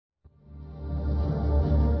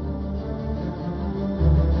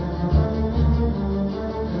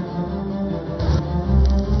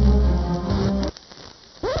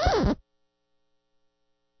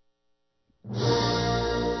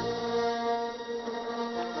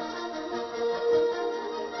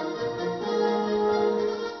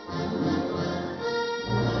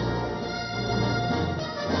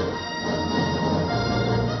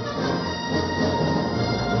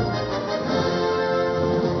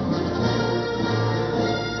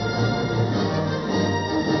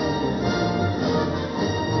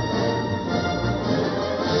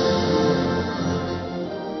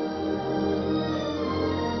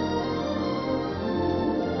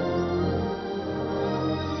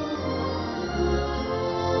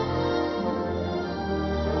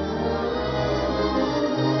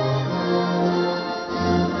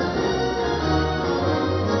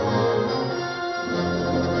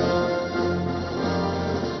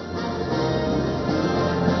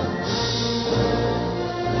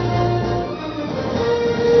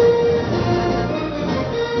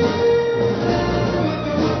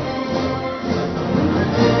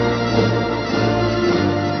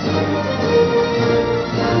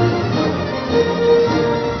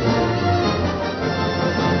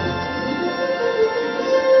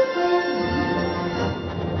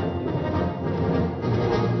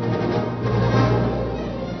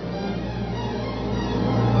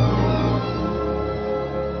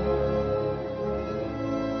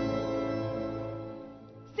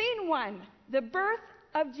1, the birth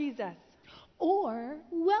of Jesus. Or,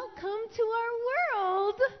 welcome to our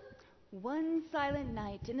world. One silent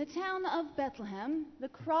night in the town of Bethlehem, the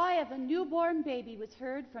cry of a newborn baby was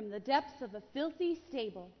heard from the depths of a filthy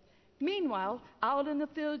stable. Meanwhile, out in the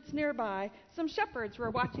fields nearby, some shepherds were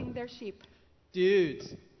watching their sheep.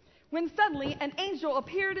 Dudes. When suddenly an angel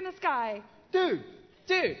appeared in the sky. Dude.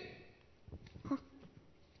 Relax,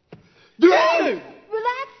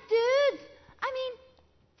 dudes. I mean,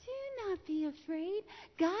 do not be afraid.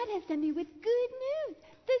 God has sent me with good news.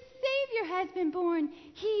 The Savior has been born.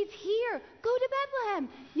 He's here. Go to Bethlehem.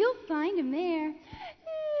 You'll find him there.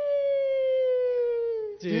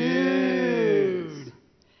 Dudes.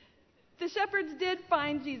 The shepherds did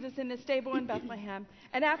find Jesus in the stable in Bethlehem,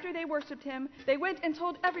 and after they worshipped him, they went and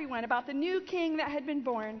told everyone about the new king that had been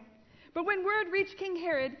born. But when word reached King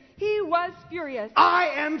Herod, he was furious. I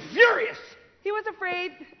am furious! He was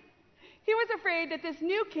afraid that this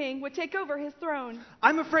new king would take over his throne.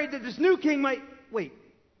 I'm afraid that this new king might... Wait,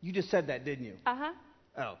 you just said that, didn't you? Uh-huh.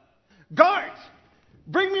 Oh. Guards!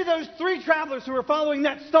 Bring me those 3 travelers who are following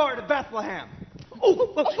that star to Bethlehem.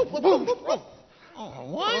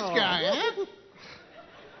 Wise guy, huh?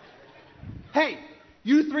 Hey,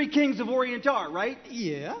 you 3 kings of Orient are, right?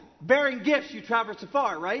 Yeah. Bearing gifts you traverse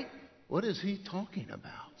afar, right? What is he talking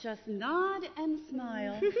about? Just nod and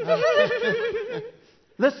smile.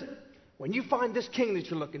 Listen, when you find this king that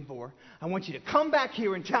you're looking for, I want you to come back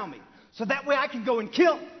here and tell me, so that way I can go and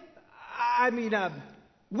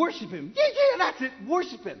worship him. Yeah, that's it,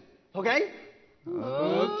 worship him, okay?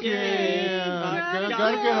 Okay.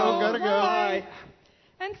 Gotta go. Bye.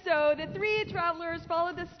 And so the 3 travelers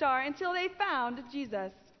followed the star until they found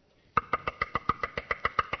Jesus.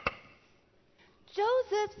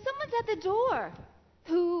 Joseph, someone's at the door.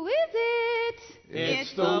 Who is it?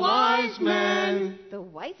 It's the wise men. The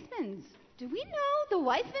Weissmans. Do we know the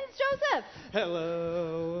Weissmans, Joseph?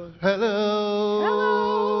 Hello.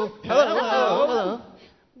 Hello.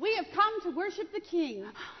 We have come to worship the king.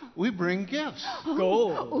 We bring gifts.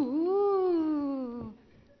 Gold. Ooh.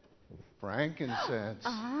 Frankincense.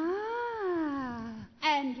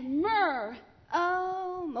 And myrrh.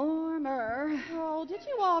 Oh, more myrrh. Oh, did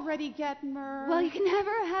you already get myrrh? Well, you can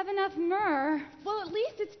never have enough myrrh. Well, at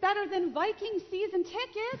least it's better than Viking season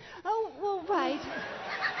tickets. Oh, well, right.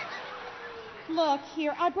 Look,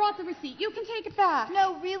 here, I brought the receipt. You can take it back.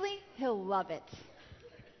 No, really? He'll love it.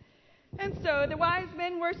 And so the wise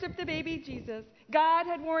men worshiped the baby Jesus. God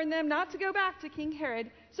had warned them not to go back to King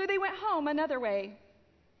Herod, so they went home another way.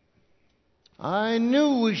 I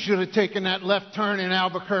knew we should have taken that left turn in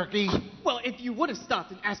Albuquerque. Well, if you would have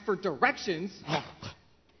stopped and asked for directions.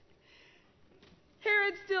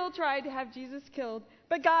 Herod still tried to have Jesus killed,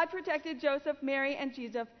 but God protected Joseph, Mary, and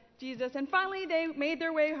Jesus, and finally they made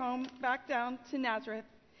their way home back down to Nazareth.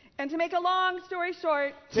 And to make a long story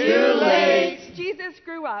short, Too late. Jesus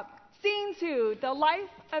grew up. Scene 2, the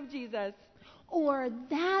life of Jesus. Or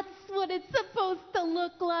that's what it's supposed to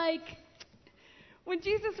look like. When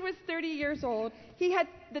Jesus was 30 years old,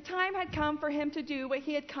 the time had come for him to do what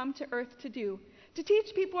he had come to earth to do, to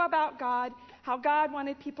teach people about God, how God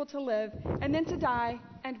wanted people to live, and then to die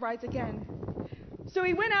and rise again. So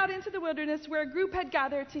he went out into the wilderness where a group had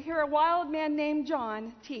gathered to hear a wild man named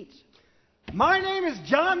John teach. My name is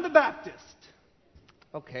John the Baptist.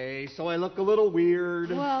 Okay, so I look a little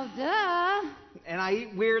weird. Well, duh. And I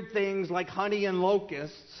eat weird things like honey and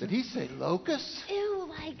locusts. Did he say locusts? Ew,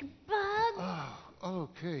 like bugs. Oh,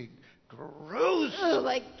 okay. Gross. Oh,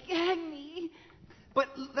 like gag me. But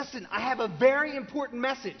listen, I have a very important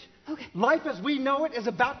message. Okay. Life as we know it is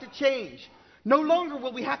about to change. No longer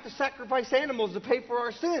will we have to sacrifice animals to pay for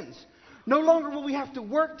our sins. No longer will we have to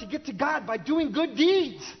work to get to God by doing good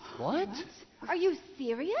deeds. What? Are you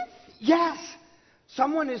serious? Yes.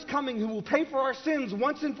 Someone is coming who will pay for our sins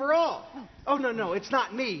once and for all. Oh, no, it's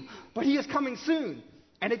not me, but he is coming soon.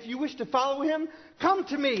 And if you wish to follow him, come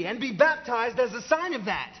to me and be baptized as a sign of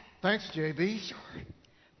that. Thanks, JB. Sure.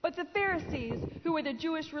 But the Pharisees, who were the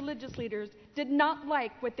Jewish religious leaders, did not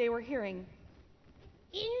like what they were hearing.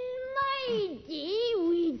 In my day,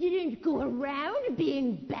 we didn't go around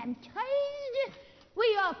being baptized.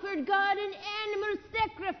 We offered God an animal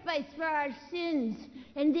sacrifice for our sins,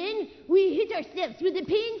 and then we hit ourselves with a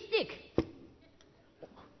pain stick.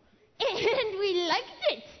 And we liked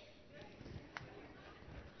it.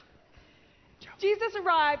 Jesus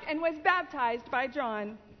arrived and was baptized by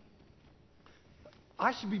John.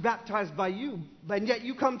 I should be baptized by you, and yet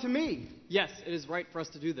you come to me. Yes, it is right for us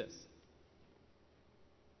to do this.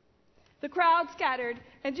 The crowd scattered,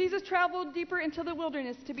 and Jesus traveled deeper into the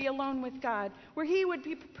wilderness to be alone with God, where he would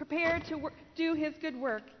be prepared to do his good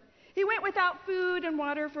work. He went without food and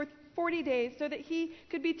water for 40 days so that he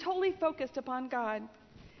could be totally focused upon God.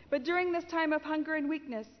 But during this time of hunger and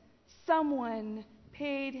weakness, someone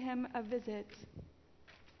paid him a visit.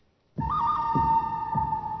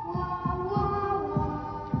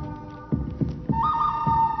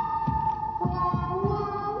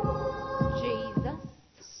 Jesus.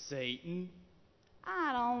 Satan.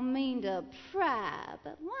 I don't mean to pry,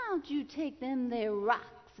 but why don't you take them there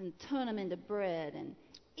rocks and turn them into bread and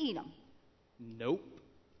eat them? Nope.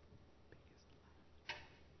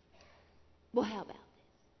 Well, how about this?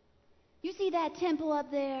 You see that temple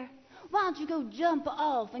up there? Why don't you go jump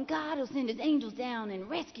off and God will send his angels down and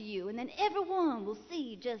rescue you, and then everyone will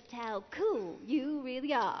see just how cool you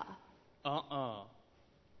really are. Uh-uh.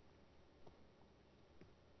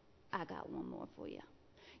 I got one more for you.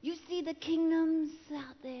 You see the kingdoms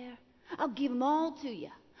out there? I'll give them all to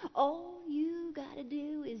you. All you gotta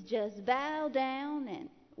do is just bow down and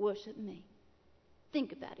worship me.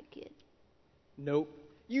 Think about it, kid. Nope.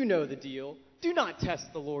 You know the deal. Do not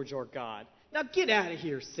test the Lord your God. Now get out of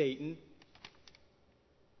here, Satan.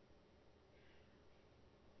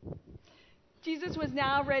 Jesus was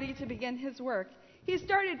now ready to begin his work. He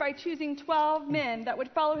started by choosing 12 men that would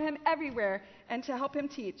follow him everywhere and to help him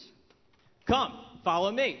teach. Come,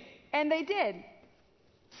 follow me. And they did.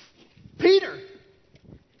 Peter,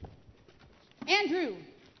 Andrew.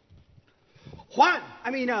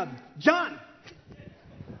 John,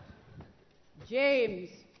 James.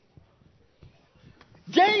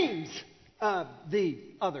 James, the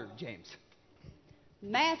other James,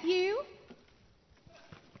 Matthew.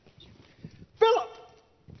 Philip,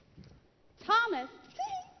 Thomas.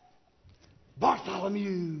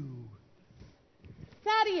 Bartholomew,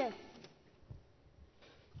 Thaddeus.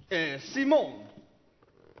 Simon,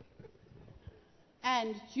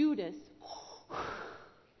 And Judas.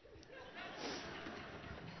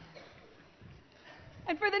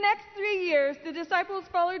 And for the next 3 years, the disciples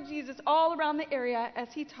followed Jesus all around the area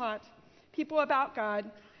as he taught people about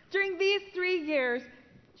God. During these 3 years,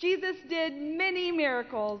 Jesus did many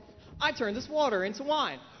miracles. I turned this water into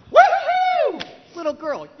wine. woohoo, Little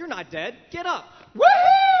girl, you're not dead. Get up.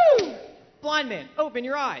 woohoo, Blind man, open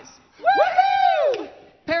your eyes. woohoo,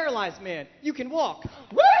 Paralyzed man, you can walk.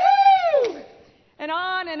 woohoo. And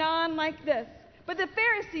on like this. But the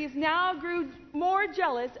Pharisees now grew more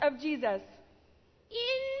jealous of Jesus.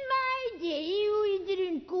 In my day, we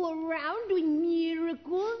didn't go around doing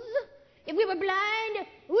miracles. If we were blind,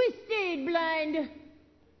 we stayed blind.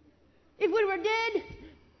 If we were dead,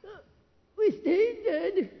 we stayed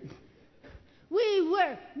dead. We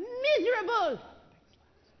were miserable.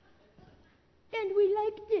 And we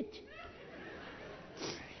liked it.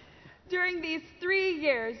 During these 3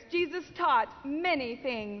 years, Jesus taught many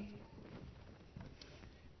things.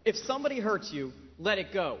 If somebody hurts you, let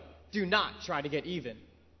it go. Do not try to get even.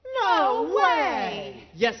 No way.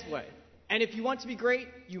 Yes way. And if you want to be great,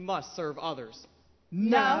 you must serve others.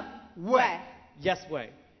 No way. Yes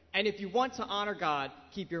way. And if you want to honor God,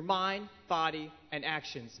 keep your mind, body, and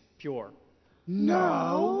actions pure.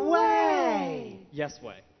 No way. Yes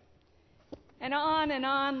way. And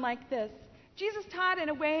on like this. Jesus taught in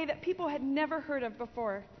a way that people had never heard of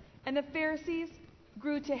before. And the Pharisees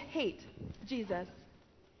grew to hate Jesus.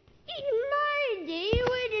 In my day,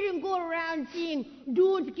 we didn't go around saying,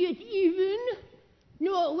 don't get even.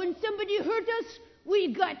 No, when somebody hurt us,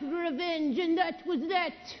 we got revenge, and that was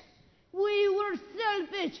that. We were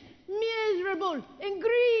selfish, miserable, and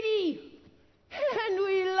greedy. And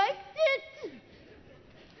we liked it.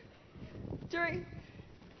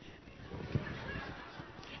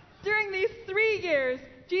 During these 3 years,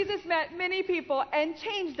 Jesus met many people and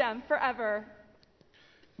changed them forever.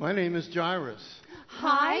 My name is Jairus.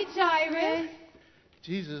 Hi, Jairus.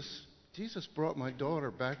 Jesus brought my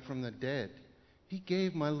daughter back from the dead. He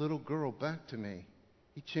gave my little girl back to me.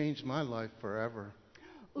 He changed my life forever.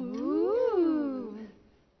 Ooh.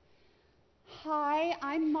 Hi,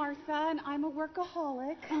 I'm Martha, and I'm a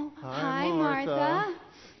workaholic. Oh, Hi, Martha. Martha.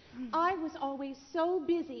 I was always so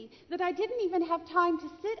busy that I didn't even have time to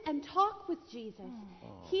sit and talk with Jesus.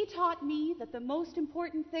 He taught me that the most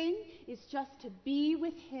important thing is just to be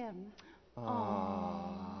with him.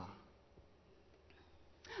 Ah.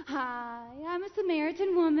 Hi, I'm a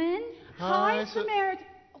Samaritan woman. Hi, Samaritan.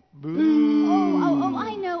 Boo. Oh,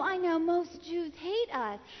 I know. Most Jews hate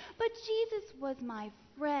us. But Jesus was my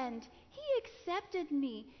friend. He accepted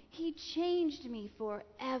me. He changed me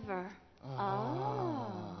forever.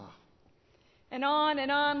 Ah. And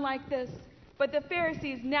on like this. But the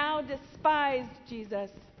Pharisees now despised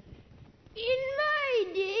Jesus. In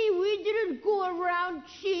my day, we didn't go around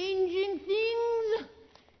changing things.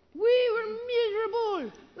 We were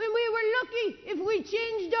miserable when we were lucky if we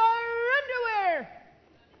changed our underwear.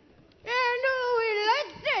 And we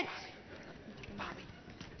liked it.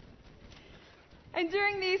 And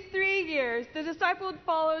during these 3 years, the disciples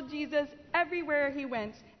followed Jesus everywhere he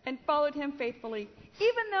went and followed him faithfully,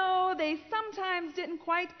 even though they sometimes didn't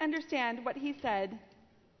quite understand what he said.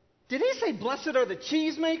 Did he say, blessed are the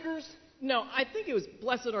cheesemakers? No, I think it was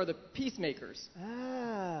blessed are the peacemakers.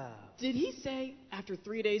 Ah. Did he say after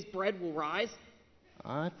 3 days bread will rise?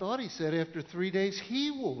 I thought he said after 3 days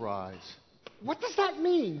he will rise. What does that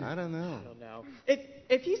mean? I don't know. I don't know.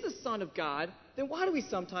 If he's the Son of God, then why do we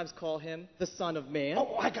sometimes call him the Son of Man?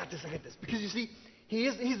 Oh, I got this. Because you see,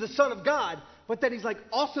 he's the Son of God, but then he's like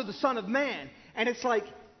also the Son of Man. And it's like,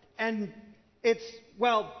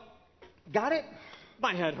 got it?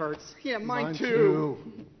 My head hurts. Yeah, mine too.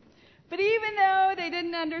 But even though they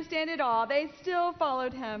didn't understand it all, they still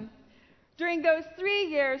followed him. During those 3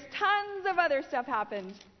 years, tons of other stuff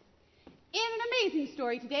happened. In an amazing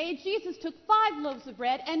story today, Jesus took 5 loaves of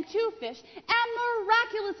bread and 2 fish and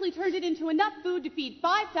miraculously turned it into enough food to feed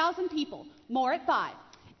 5,000 people. More at 5.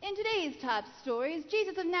 In today's top stories,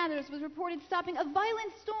 Jesus of Nazareth was reported stopping a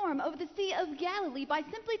violent storm over the Sea of Galilee by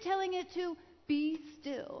simply telling it to be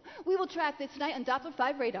still. We will track this tonight on Doppler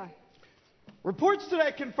 5 radar. Reports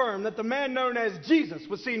today confirm that the man known as Jesus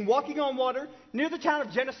was seen walking on water near the town of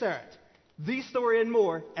Gennesaret. These story and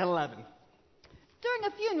more at 11. During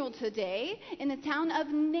a funeral today in the town of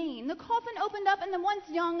Nain, the coffin opened up and the once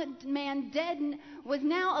young man dead was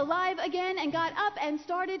now alive again and got up and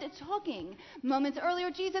started talking. Moments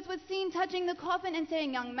earlier, Jesus was seen touching the coffin and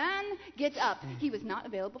saying, "Young man, get up." He was not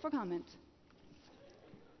available for comment.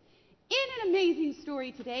 In an amazing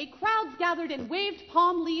story today, crowds gathered and waved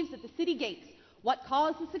palm leaves at the city gates. What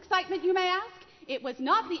caused this excitement, you may ask? It was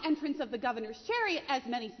not the entrance of the governor's chariot, as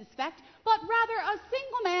many suspect, but rather a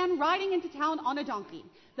single man riding into town on a donkey.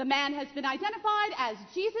 The man has been identified as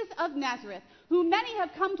Jesus of Nazareth, who many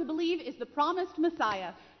have come to believe is the promised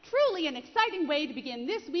Messiah. Truly an exciting way to begin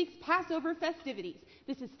this week's Passover festivities.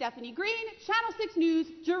 This is Stephanie Green, Channel 6 News,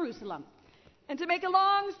 Jerusalem. And to make a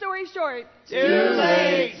long story short, Too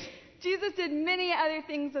late! Jesus did many other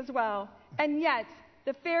things as well. And yet,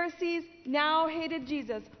 the Pharisees now hated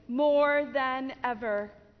Jesus more than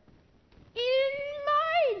ever. In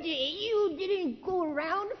my day, you didn't go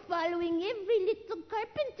around following every little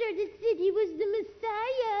carpenter that said he was the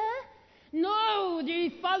Messiah. No, they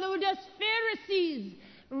followed us Pharisees.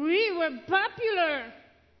 We were popular.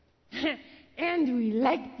 And we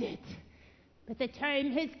liked it. But the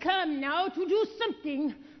time has come now to do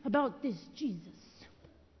something about this Jesus.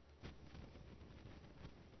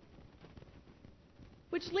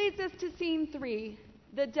 Which leads us to scene 3,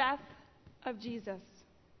 the death of Jesus.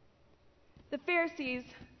 The Pharisees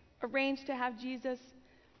arranged to have Jesus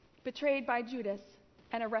betrayed by Judas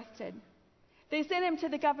and arrested. They sent him to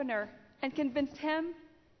the governor and convinced him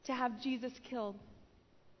to have Jesus killed.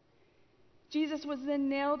 Jesus was then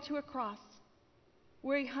nailed to a cross,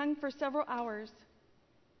 where he hung for several hours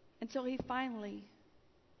until he finally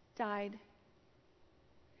died.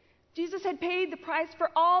 Jesus had paid the price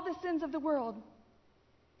for all the sins of the world.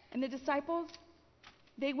 And the disciples,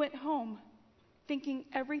 they went home thinking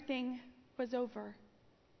everything was over.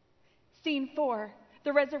 Scene 4,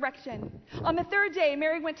 the resurrection. On the 3rd day,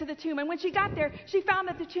 Mary went to the tomb, and when she got there, she found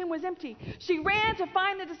that the tomb was empty. She ran to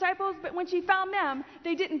find the disciples, but when she found them,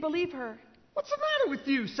 they didn't believe her. What's the matter with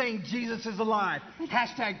you saying Jesus is alive?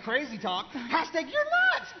 Hashtag crazy talk. Hashtag you're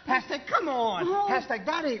nuts. Hashtag come on. Oh. Hashtag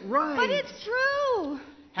that ain't right. But it's true.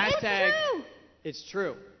 Hashtag It's true. it's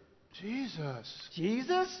true. Jesus.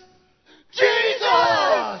 Jesus?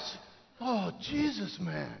 Jesus! Oh, Jesus,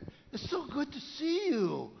 man. It's so good to see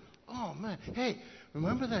you. Oh, man. Hey,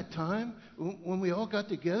 remember that time when we all got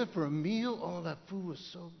together for a meal? Oh, that food was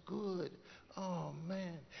so good. Oh,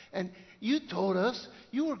 man. And you told us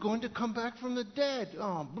you were going to come back from the dead.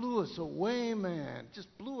 Oh, blew us away, man.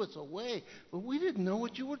 Just blew us away. But we didn't know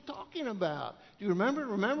what you were talking about. Do you remember?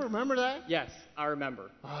 Remember that? Yes, I remember.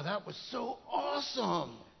 Oh, that was so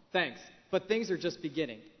awesome. Thanks. But things are just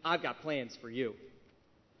beginning. I've got plans for you.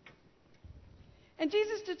 And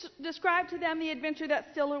Jesus described to them the adventure that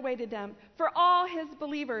still awaited them for all his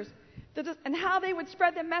believers, and how they would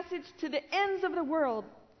spread the message to the ends of the world.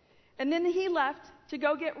 And then he left to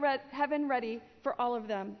go get heaven ready for all of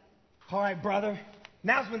them. All right, brother.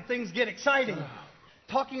 Now's when things get exciting.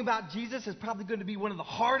 Talking about Jesus is probably going to be one of the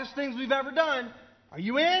hardest things we've ever done. Are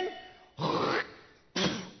you in?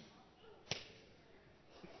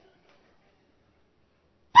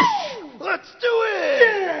 Let's do it!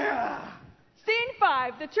 Yeah! Scene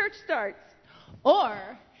 5, the church starts.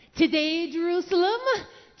 Or, today, Jerusalem,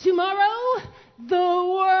 Tomorrow, the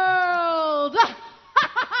world.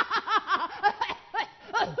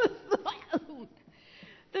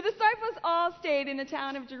 The disciples all stayed in the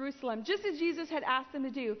town of Jerusalem, just as Jesus had asked them to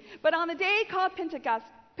do. But on the day called Pentecost,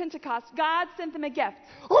 God sent them a gift.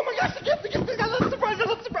 Oh my gosh, the gift! I love surprise!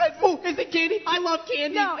 Oh, is it candy? I love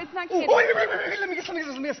candy. No, it's not candy. Oh, wait, let me guess.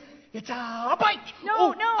 It's a bike.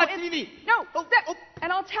 No, a it's TV. No, Zep,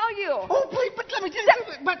 and I'll tell you. Oh, please, but let me tell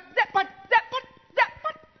you. But.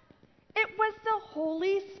 It was the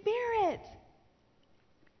Holy Spirit.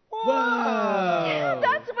 Whoa. Yeah,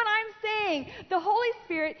 that's what I'm saying. The Holy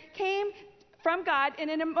Spirit came from God in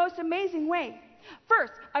a most amazing way.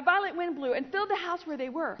 First, a violent wind blew and filled the house where they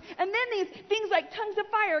were. And then these things like tongues of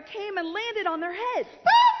fire came and landed on their heads.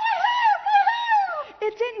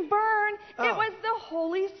 It didn't burn. It was the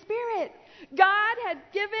Holy Spirit. God had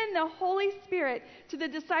given the Holy Spirit to the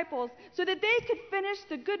disciples so that they could finish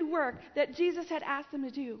the good work that Jesus had asked them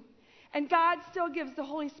to do. And God still gives the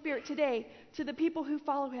Holy Spirit today to the people who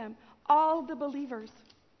follow him, all the believers.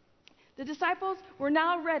 The disciples were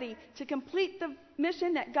now ready to complete the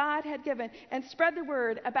mission that God had given and spread the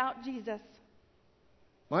word about Jesus.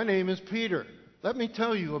 My name is Peter. Let me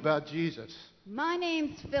tell you about Jesus. My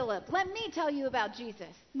name's Philip. Let me tell you about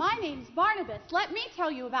Jesus. My name's Barnabas. Let me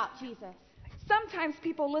tell you about Jesus. Sometimes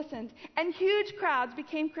people listened, and huge crowds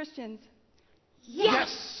became Christians.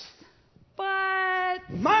 Yes! But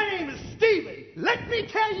My name is Stephen. Let me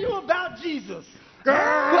tell you about Jesus.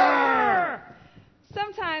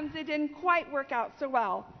 sometimes it didn't quite work out so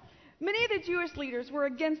well. Many of the Jewish leaders were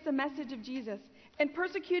against the message of Jesus and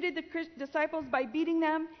persecuted the disciples by beating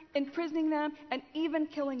them, imprisoning them, and even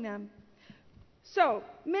killing them. So,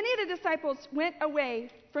 many of the disciples went away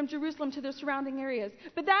from Jerusalem to the surrounding areas,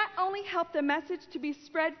 but that only helped the message to be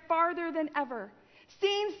spread farther than ever.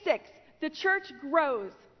 Scene 6, the church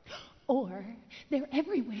grows. Or, they're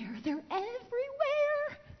everywhere. They're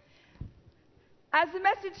everywhere. As the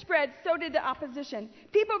message spread, so did the opposition.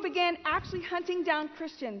 People began actually hunting down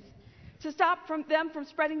Christians to stop them from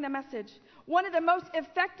spreading the message. One of the most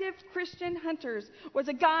effective Christian hunters was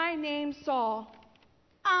a guy named Saul.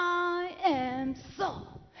 I am Saul.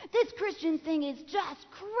 This Christian thing is just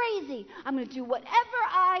crazy. I'm going to do whatever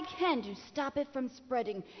I can to stop it from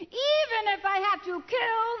spreading, even if I have to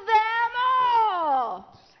kill them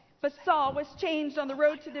all. But Saul was changed on the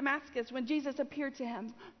road to Damascus when Jesus appeared to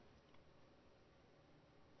him.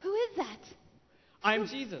 Who is that? I'm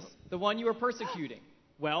Jesus, the one you are persecuting.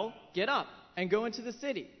 Well, get up and go into the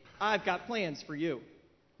city. I've got plans for you.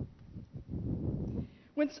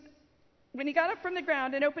 When he got up from the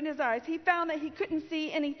ground and opened his eyes, he found that he couldn't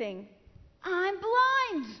see anything. I'm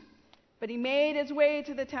blind. But he made his way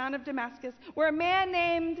to the town of Damascus, where a man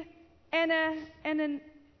named Ananias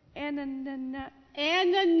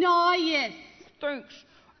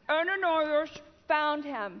found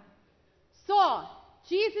him. Saul,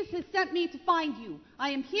 Jesus has sent me to find you.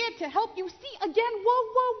 I am here to help you see again.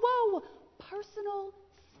 Whoa. Personal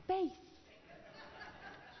space.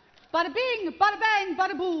 Bada bing, bada bang,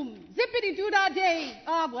 bada boom. Zippity doo dah day.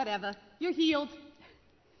 Whatever. You're healed.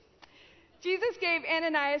 Jesus gave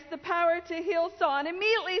Ananias the power to heal Saul, and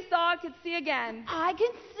immediately Saul could see again. I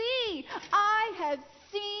can see. I have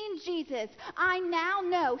seen Jesus. I now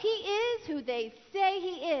know he is who they say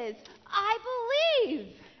he is. I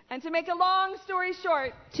believe. And to make a long story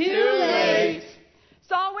short, Too late.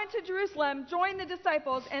 Saul went to Jerusalem, joined the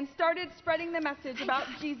disciples, and started spreading the message about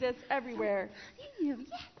Jesus everywhere.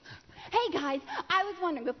 Hey guys, I was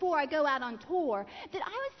wondering before I go out on tour that I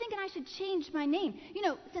was thinking I should change my name,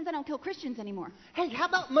 since I don't kill Christians anymore. Hey, how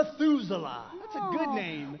about Methuselah? That's a good Oh.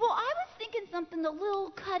 name. Well, I was thinking something a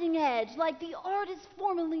little cutting edge, like the artist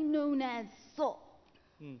formerly known as Saul.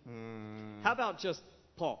 How about just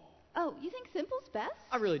Paul? Oh, you think simple's best?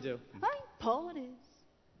 I really do. Paul it is.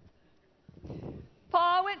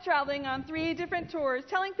 Paul went traveling on 3 different tours,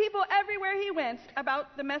 telling people everywhere he went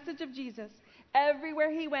about the message of Jesus. Everywhere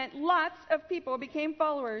he went, lots of people became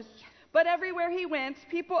followers. But everywhere he went,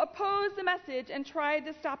 people opposed the message and tried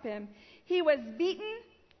to stop him. He was beaten.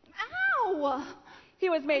 Ow! He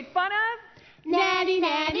was made fun of. Natty,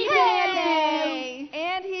 natty, natty.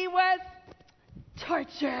 And he was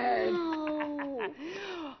tortured. Oh.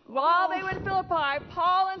 While they were in Philippi,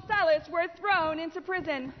 Paul and Silas were thrown into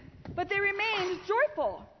prison. But they remained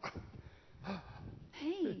joyful.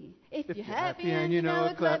 Hey, if you're happy happy and you know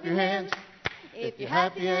it, clap your hands. If you're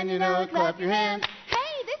happy and you know it, clap your hands.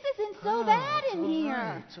 Hey, this isn't so bad in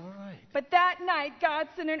here. It's all right. But that night, God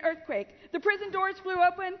sent an earthquake. The prison doors flew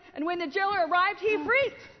open, and when the jailer arrived, he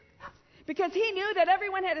freaked. Because he knew that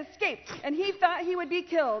everyone had escaped, and he thought he would be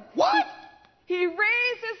killed. What? He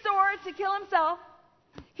raised his sword to kill himself.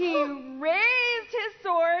 He raised his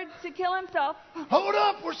sword to kill himself. Hold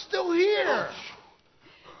up, we're still here.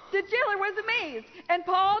 The jailer was amazed, and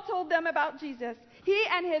Paul told them about Jesus. He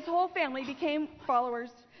and his whole family became followers.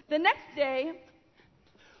 The next day,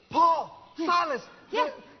 Paul, Silas,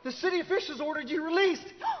 the city officials ordered you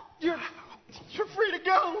released. You're free to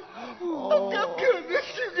go. Oh, I'm gonna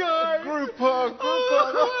miss you guys. Group hug. I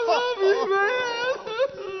love you, man.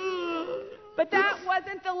 but that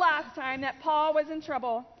wasn't the last time that Paul was in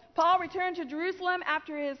trouble. Paul returned to Jerusalem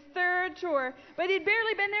after his third tour, but he'd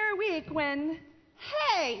barely been there a week when...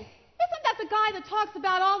 Hey, isn't that the guy that talks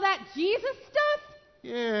about all that Jesus stuff?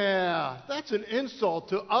 Yeah, that's an insult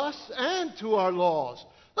to us and to our laws.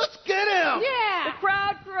 Let's get him! Yeah! The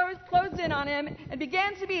crowd closed in on him and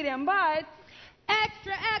began to beat him, but...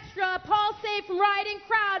 Extra, extra! Paul saved from rioting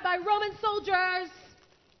crowd by Roman soldiers.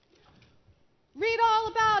 Read all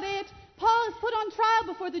about it. Paul is put on trial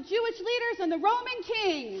before the Jewish leaders and the Roman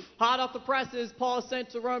king. Hot off the presses, Paul is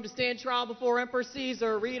sent to Rome to stand trial before Emperor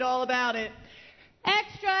Caesar. Read all about it.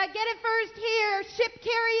 Extra, get it first here. Ship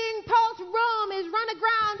carrying Paul to Rome is run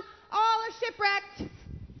aground. All are shipwrecked.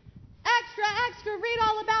 Extra, extra, read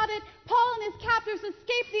all about it. Paul and his captors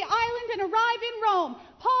escape the island and arrive in Rome.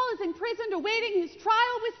 Paul is imprisoned awaiting his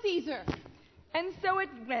trial with Caesar. And so it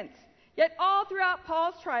went. Yet all throughout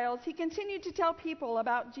Paul's trials, he continued to tell people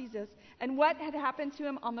about Jesus and what had happened to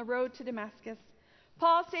him on the road to Damascus.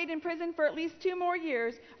 Paul stayed in prison for at least 2 more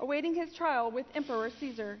years, awaiting his trial with Emperor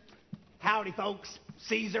Caesar. Howdy, folks.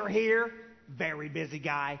 Caesar here. Very busy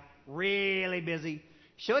guy. Really busy.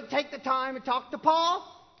 Should take the time to talk to Paul.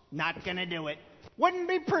 Not gonna do it. Wouldn't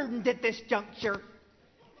be prudent at this juncture.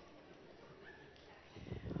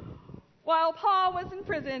 While Paul was in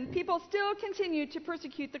prison, people still continued to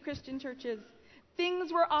persecute the Christian churches.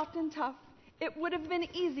 Things were often tough. It would have been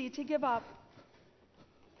easy to give up.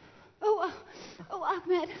 Oh,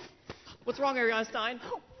 Ahmed. What's wrong, Ariana Stein?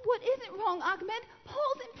 What isn't wrong, Ahmed?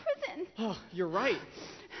 Paul's in prison. Oh, you're right.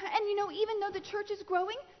 And even though the church is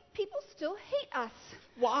growing, people still hate us.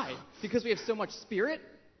 Why? Because we have so much spirit?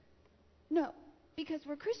 No, because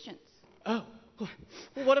we're Christians. Oh,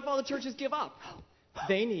 well, what if all the churches give up?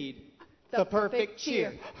 They need the perfect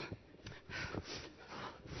cheer.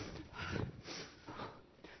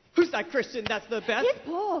 Who's that Christian that's the best? It's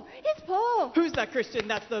Paul. It's Paul. Who's that Christian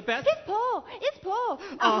that's the best? It's Paul. It's Paul.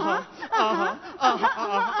 Don't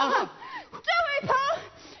worry, Paul.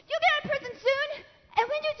 You'll get out of prison soon. And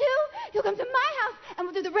when you do, you'll come to my house and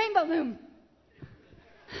we'll do the rainbow loom.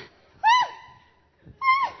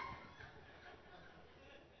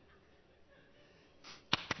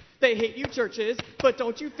 They hate you churches, but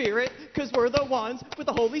don't you fear it, because we're the ones with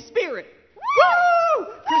the Holy Spirit. Woo!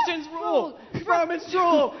 Christians rule. Romans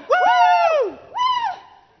rule. Woo!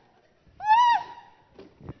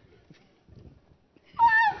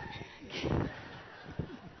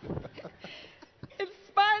 In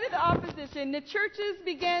spite of the opposition, the churches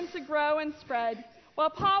began to grow and spread. While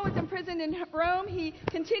Paul was imprisoned in Rome, he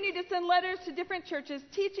continued to send letters to different churches,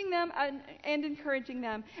 teaching them and encouraging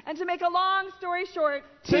them. And to make a long story short,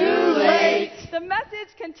 Too late! The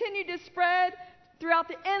message continued to spread throughout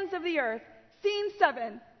the ends of the earth. Scene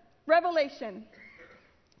 7, Revelation.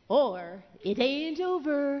 Or it ain't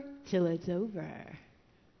over till it's over.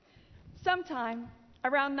 Sometime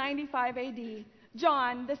around 95 AD,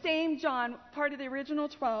 John, the same John, part of the original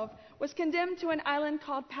 12, was condemned to an island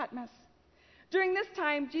called Patmos. During this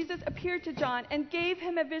time, Jesus appeared to John and gave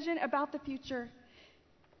him a vision about the future.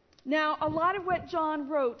 Now, a lot of what John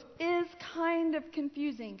wrote is kind of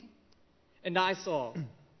confusing. And I saw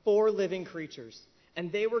 4 living creatures, and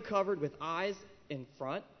they were covered with eyes in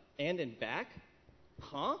front and in back.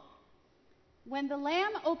 Huh? When the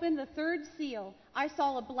Lamb opened the 3rd seal, I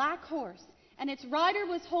saw a black horse, and its rider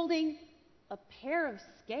was holding a pair of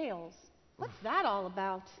scales. What's that all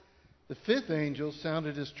about? The 5th angel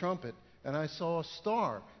sounded his trumpet, and I saw a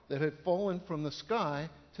star that had fallen from the sky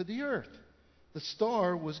to the earth. The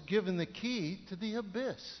star was given the key to the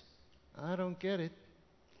abyss. I don't get it.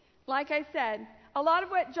 Like I said, a lot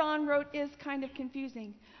of what John wrote is kind of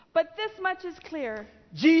confusing. But this much is clear.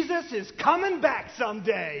 Jesus is coming back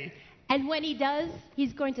someday. And when he does,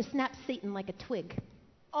 he's going to snap Satan like a twig.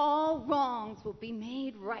 All wrongs will be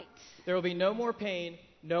made right. There will be no more pain,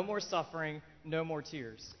 no more suffering, no more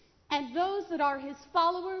tears. And those that are his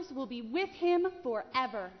followers will be with him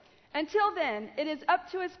forever. Until then, it is up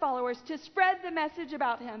to his followers to spread the message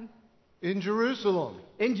about him. In Jerusalem,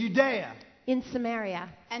 In Judea. In Samaria.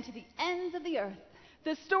 And to the ends of the earth.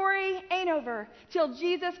 The story ain't over till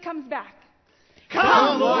Jesus comes back.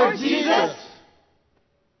 Come, Lord Jesus!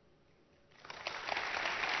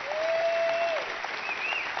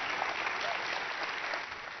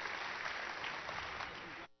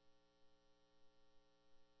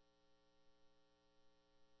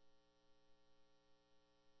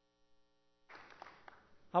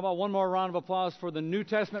 How about one more round of applause for the New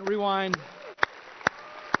Testament Rewind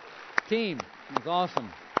team? It's awesome.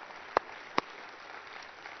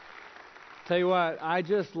 Tell you what, I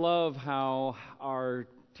just love how our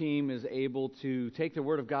team is able to take the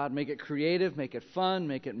Word of God, make it creative, make it fun,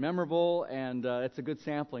 make it memorable, and it's a good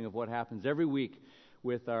sampling of what happens every week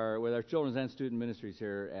with our children's and student ministries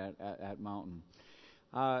here at Mountain.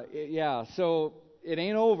 So it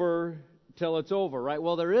ain't over till it's over, right?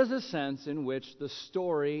 Well, there is a sense in which the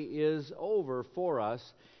story is over for us,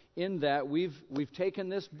 in that we've taken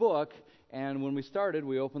this book, and when we started,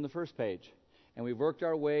 we opened the first page. And we've worked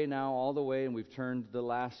our way now all the way, and we've turned the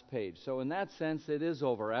last page. So in that sense, it is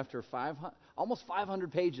over after almost 500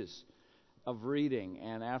 pages of reading,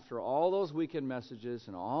 and after all those weekend messages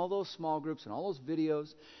and all those small groups and all those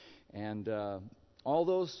videos and all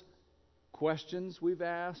those questions we've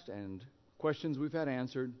asked and questions we've had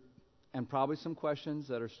answered, and probably some questions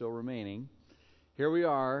that are still remaining. Here we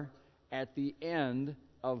are at the end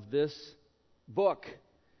of this book.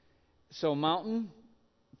 So Mountain,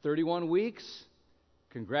 31 weeks.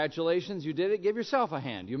 Congratulations, you did it. Give yourself a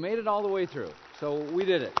hand. You made it all the way through. So we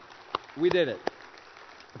did it. We did it.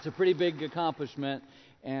 It's a pretty big accomplishment,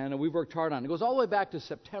 and we've worked hard on it. It goes all the way back to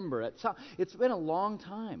September. It's been a long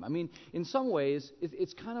time. I mean, in some ways,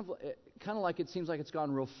 it's kind of like it seems like it's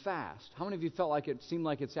gone real fast. How many of you felt like it seemed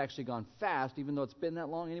like it's actually gone fast, even though it's been that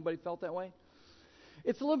long? Anybody felt that way?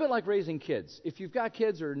 It's a little bit like raising kids. If you've got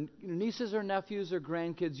kids or nieces or nephews or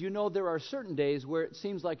grandkids, you know there are certain days where it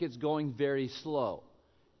seems like it's going very slow,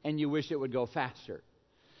 and you wish it would go faster.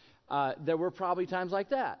 There were probably times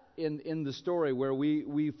like that in the story where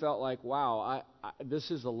we felt like, wow,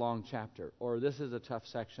 this is a long chapter, or this is a tough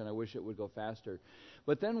section. I wish it would go faster.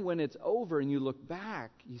 But then when it's over and you look back,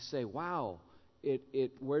 you say, wow,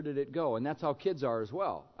 where did it go? And that's how kids are as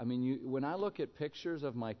well. I mean, when I look at pictures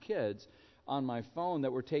of my kids on my phone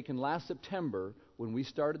that were taken last September when we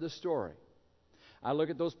started the story, I look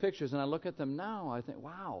at those pictures and I look at them now, I think,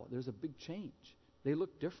 wow, there's a big change. They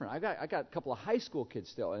look different. I got a couple of high school kids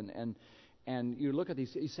still, and you look at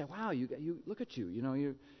these, you say, wow, you look at you. You know,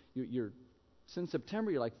 you're since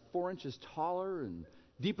September, you're like 4 inches taller and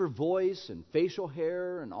deeper voice and facial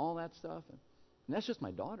hair and all that stuff. And that's just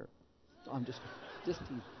my daughter. So I'm just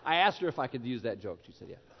I asked her if I could use that joke. She said,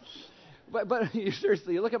 yeah. But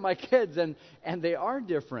seriously, you look at my kids, and they are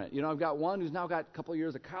different. You know, I've got one who's now got a couple of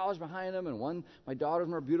years of college behind him, and one, my daughter's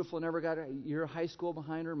more beautiful, never got a year of high school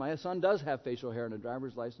behind her. My son does have facial hair and a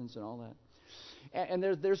driver's license and all that. And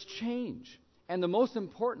there's change. And the most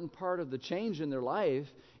important part of the change in their life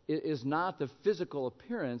is not the physical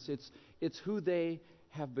appearance. It's who they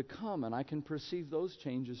have become. And I can perceive those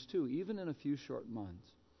changes too, even in a few short months.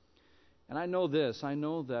 And I know this. I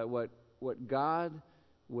know that what God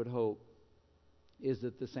would hope is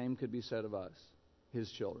that the same could be said of us,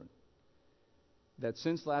 His children. That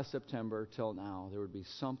since last September till now, there would be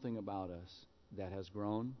something about us that has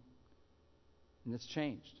grown and it's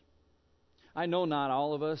changed. I know not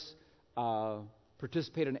all of us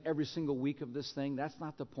participate in every single week of this thing. That's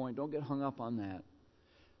not the point. Don't get hung up on that.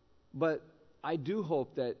 But I do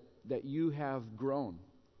hope that you have grown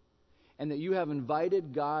and that you have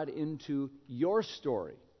invited God into your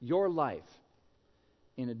story, your life,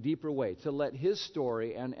 in a deeper way, to let His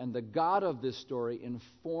story and the God of this story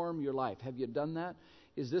inform your life. Have you done that?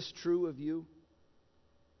 Is this true of you?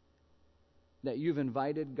 That you've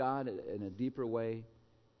invited God in a deeper way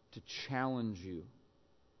to challenge you,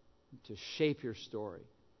 to shape your story,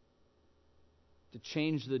 to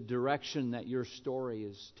change the direction that your story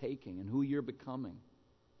is taking and who you're becoming.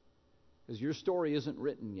 Because your story isn't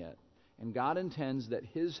written yet. And God intends that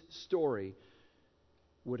His story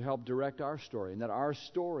would help direct our story, and that our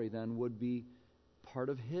story then would be part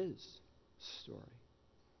of His story.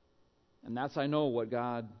 And that's, I know, what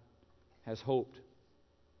God has hoped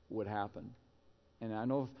would happen. And I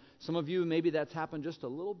know some of you, maybe that's happened just a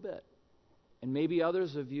little bit, and maybe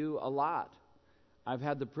others of you a lot. I've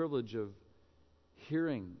had the privilege of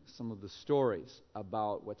hearing some of the stories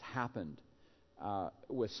about what's happened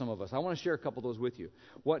with some of us. I want to share a couple of those with you.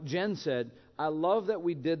 What Jen said, I love that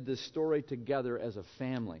we did this story together as a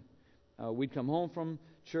family. We'd come home from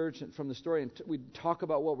church and from the story, and we'd talk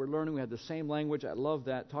about what we're learning. We had the same language. I love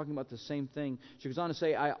that, talking about the same thing. She goes on to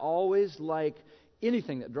say, I always like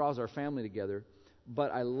anything that draws our family together,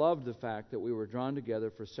 but I loved the fact that we were drawn together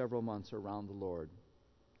for several months around the Lord.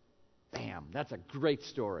 Bam, that's a great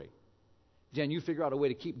story. Jen, you figure out a way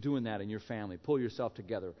to keep doing that in your family. Pull yourself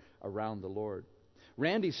together around the Lord.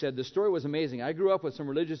 Randy said, the story was amazing. I grew up with some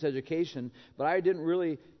religious education, but I didn't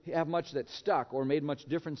really have much that stuck or made much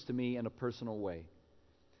difference to me in a personal way.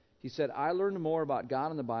 He said, I learned more about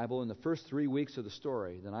God and the Bible in the first 3 weeks of the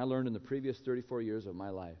story than I learned in the previous 34 years of my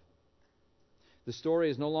life. The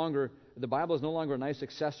Bible is no longer a nice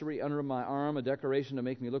accessory under my arm, a decoration to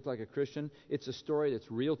make me look like a Christian. It's a story that's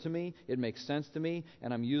real to me, it makes sense to me,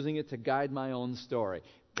 and I'm using it to guide my own story.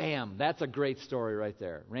 Bam! That's a great story right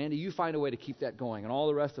there. Randy, you find a way to keep that going, and all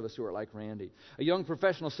the rest of us who are like Randy. A young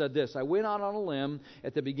professional said this, I went out on a limb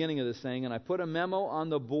at the beginning of this thing, and I put a memo on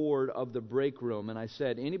the board of the break room, and I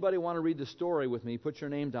said, anybody want to read the story with me, put your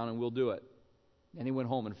name down and we'll do it. And he went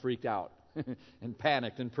home and freaked out. And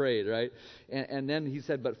panicked and prayed, right? And then he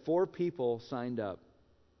said, but 4 people signed up.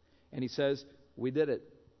 And he says, we did it.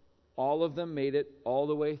 All of them made it all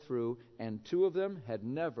the way through, and 2 of them had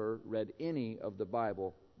never read any of the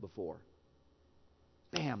Bible before.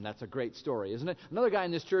 Bam, that's a great story, isn't it? Another guy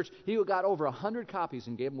in this church, he got over 100 copies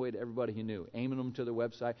and gave them away to everybody he knew, aiming them to the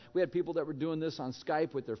website. We had people that were doing this on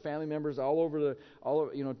Skype with their family members all over,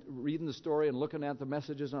 reading the story and looking at the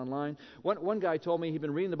messages online. One guy told me he'd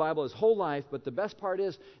been reading the Bible his whole life, but the best part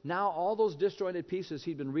is now all those disjointed pieces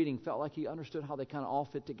he'd been reading felt like he understood how they kind of all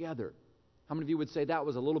fit together. How many of you would say that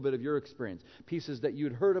was a little bit of your experience? Pieces that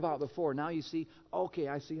you'd heard about before. Now you see, okay,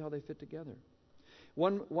 I see how they fit together.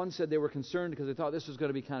 One said they were concerned because they thought this was going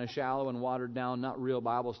to be kind of shallow and watered down, not real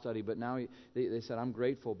Bible study. But now they said, I'm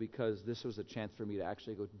grateful because this was a chance for me to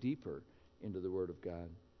actually go deeper into the Word of God.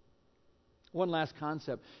 One last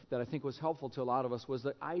concept that I think was helpful to a lot of us was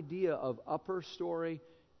the idea of upper story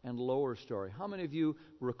and lower story. How many of you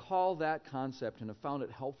recall that concept and have found it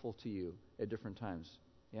helpful to you at different times?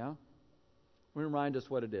 Yeah? Remind us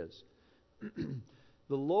what it is.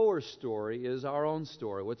 The lower story is our own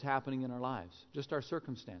story, what's happening in our lives, just our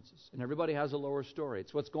circumstances. And everybody has a lower story.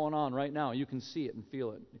 It's what's going on right now. You can see it and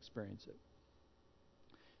feel it and experience it.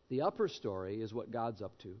 The upper story is what God's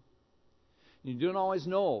up to. You don't always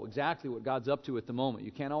know exactly what God's up to at the moment.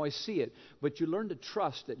 You can't always see it. But you learn to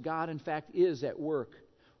trust that God, in fact, is at work,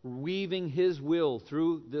 weaving His will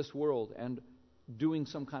through this world and doing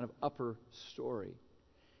some kind of upper story.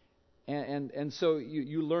 And so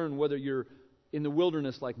you learn whether you're in the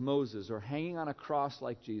wilderness like Moses, or hanging on a cross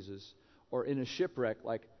like Jesus, or in a shipwreck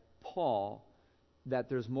like Paul, that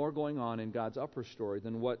there's more going on in God's upper story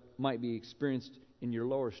than what might be experienced in your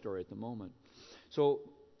lower story at the moment. So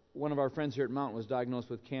one of our friends here at Mountain was diagnosed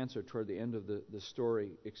with cancer toward the end of the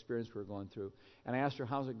story experience we were going through. And I asked her,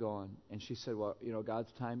 how's it going? And she said, well,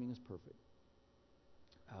 God's timing is perfect.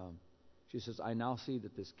 She says, I now see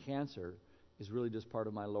that this cancer is really just part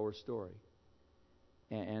of my lower story.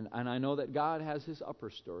 And I know that God has His upper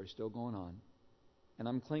story still going on. And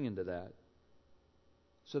I'm clinging to that.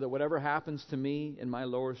 So that whatever happens to me in my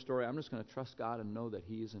lower story, I'm just going to trust God and know that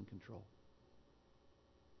He is in control.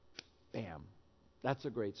 Bam. That's a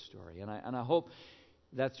great story. And I hope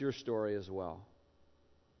that's your story as well.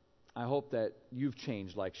 I hope that you've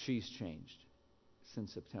changed like she's changed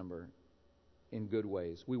since September in good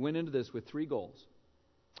ways. We went into this with 3 goals.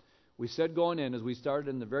 We said going in, as we started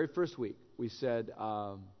in the very first week, we said,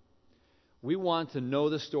 we want to know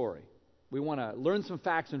the story. We want to learn some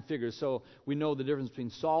facts and figures so we know the difference between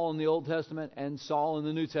Saul in the Old Testament and Saul in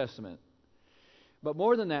the New Testament. But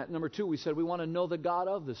more than that, number 2, we said we want to know the God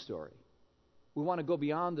of the story. We want to go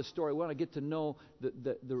beyond the story. We want to get to know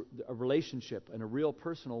a relationship in a real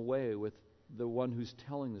personal way with the one who's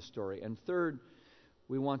telling the story. And third,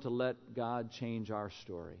 we want to let God change our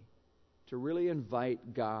story. To really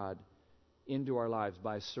invite God into our lives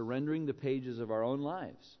by surrendering the pages of our own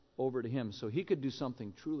lives over to Him so He could do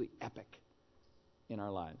something truly epic in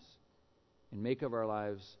our lives and make of our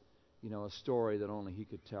lives, a story that only He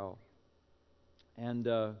could tell. And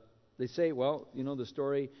they say, well, the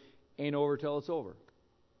story ain't over till it's over.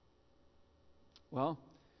 Well,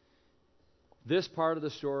 this part of the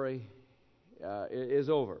story is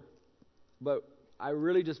over. But I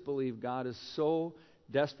really just believe God is so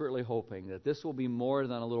desperately hoping that this will be more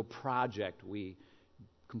than a little project we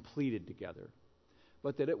completed together,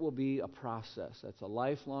 but that it will be a process that's a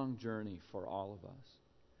lifelong journey for all of us,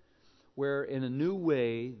 where in a new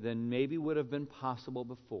way than maybe would have been possible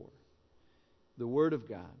before, the Word of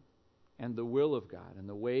God and the will of God and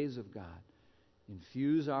the ways of God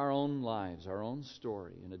infuse our own lives, our own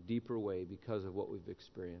story in a deeper way because of what we've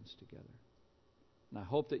experienced together. And I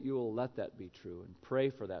hope that you will let that be true and pray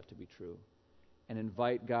for that to be true and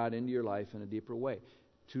invite God into your life in a deeper way,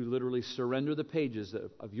 to literally surrender the pages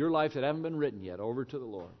of your life that haven't been written yet over to the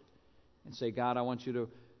Lord and say, God, I want you to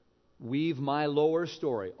weave my lower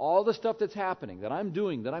story, all the stuff that's happening, that I'm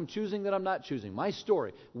doing, that I'm choosing, that I'm not choosing, my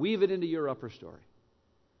story, weave it into your upper story.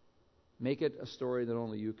 Make it a story that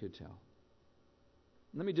only you could tell.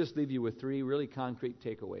 Let me just leave you with 3 really concrete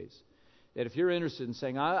takeaways That if you're interested in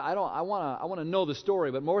saying, I want to know the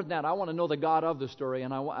story, but more than that, I want to know the God of the story,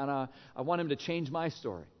 and I want Him to change my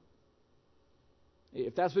story.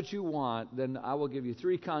 If that's what you want, then I will give you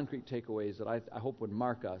 3 concrete takeaways that I hope would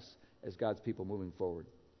mark us as God's people moving forward.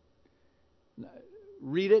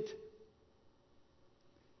 Read it,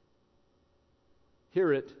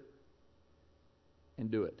 hear it, and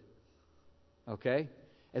do it. Okay?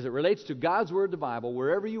 As it relates to God's Word, the Bible,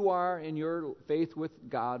 wherever you are in your faith with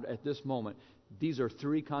God at this moment, these are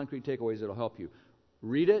 3 concrete takeaways that will help you.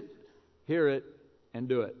 Read it, hear it, and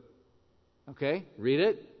do it. Okay? Read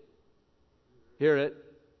it, hear it,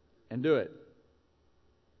 and do it.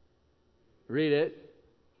 Read it,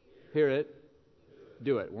 hear it,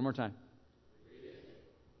 do it. One more time.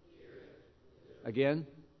 Again.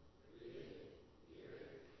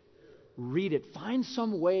 Read it. Find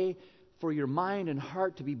some way for your mind and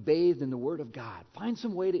heart to be bathed in the Word of God. Find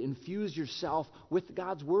some way to infuse yourself with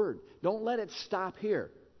God's Word. Don't let it stop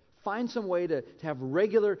here. Find some way to have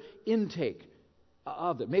regular intake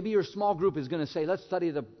of it. Maybe your small group is going to say, let's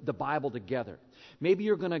study the Bible together. Maybe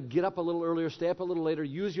you're going to get up a little earlier, stay up a little later,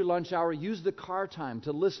 use your lunch hour, use the car time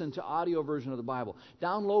to listen to audio version of the Bible.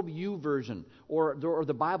 Download YouVersion or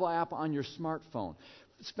the Bible app on your smartphone.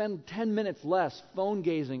 Spend 10 minutes less phone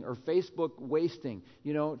gazing or Facebook wasting,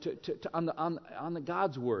 on the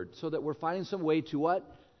God's Word, so that we're finding some way to what?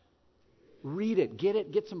 Read it.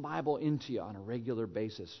 Get some Bible into you on a regular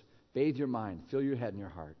basis. Bathe your mind. Fill your head and your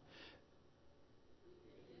heart.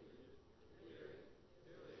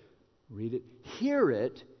 Read it. Hear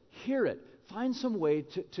it. Hear it. Find some way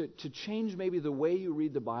to change maybe the way you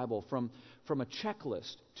read the Bible from a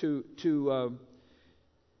checklist to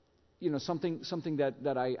something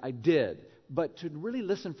that I did, but to really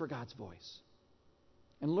listen for God's voice.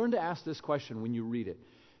 And learn to ask this question when you read it.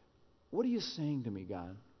 What are you saying to me,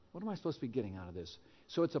 God? What am I supposed to be getting out of this?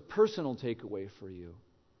 So it's a personal takeaway for you.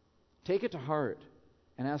 Take it to heart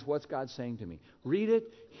and ask, what's God saying to me? Read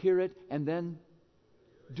it, hear it, and then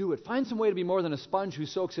do it. Find some way to be more than a sponge who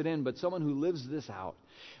soaks it in, but someone who lives this out.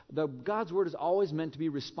 God's Word is always meant to be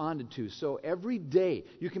responded to. So every day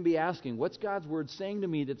you can be asking, what's God's Word saying to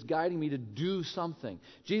me that's guiding me to do something?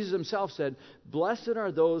 Jesus Himself said, blessed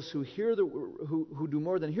are those who who do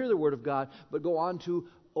more than hear the Word of God, but go on to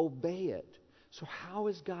obey it. So how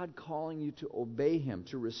is God calling you to obey Him,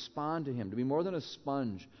 to respond to Him, to be more than a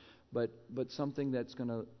sponge, but something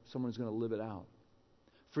someone's going to live it out?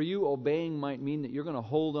 For you, obeying might mean that you're going to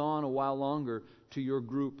hold on a while longer to your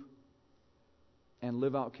group and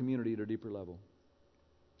live out community at a deeper level.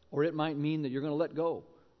 Or it might mean that you're going to let go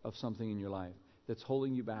of something in your life that's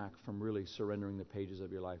holding you back from really surrendering the pages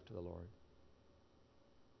of your life to the Lord.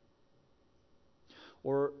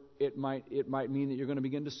 Or it might mean that you're going to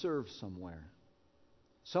begin to serve somewhere.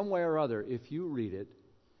 Some way or other, if you read it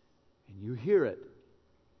and you hear it,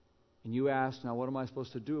 and you ask, now what am I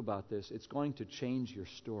supposed to do about this? It's going to change your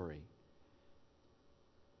story.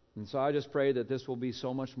 And so I just pray that this will be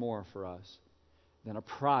so much more for us than a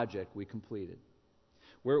project we completed.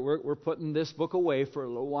 We're putting this book away for a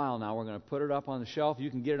little while now. We're going to put it up on the shelf. You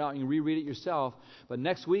can get it out and you can reread it yourself. But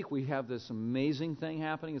next week we have this amazing thing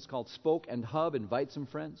happening. It's called Spoke and Hub. Invite some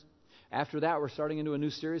friends. After that, we're starting into a new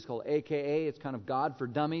series called AKA. It's kind of God for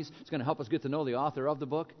Dummies. It's going to help us get to know the author of the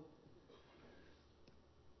book.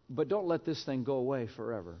 But don't let this thing go away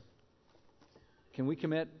forever. Can we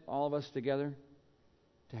commit, all of us together,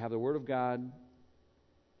 to have the Word of God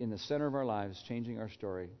in the center of our lives, changing our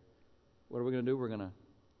story? What are we going to do? We're going to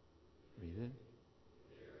read it.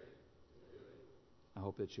 I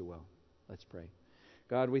hope that you will. Let's pray.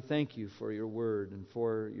 God, we thank you for your Word and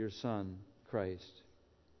for your Son, Christ,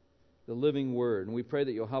 the living Word. And we pray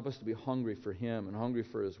that you'll help us to be hungry for Him and hungry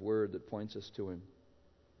for His Word that points us to Him.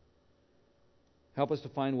 Help us to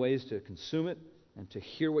find ways to consume it and to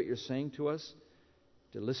hear what you're saying to us,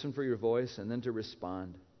 to listen for your voice, and then to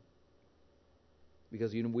respond.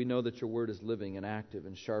 Because we know that your Word is living and active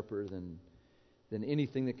and sharper than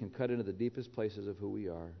anything that can cut into the deepest places of who we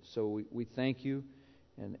are. So we thank you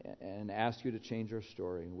and ask you to change our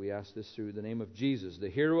story. And we ask this through the name of Jesus, the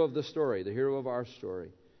hero of the story, the hero of our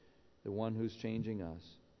story, the one who's changing us,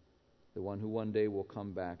 the one who one day will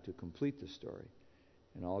come back to complete the story.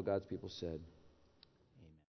 And all God's people said,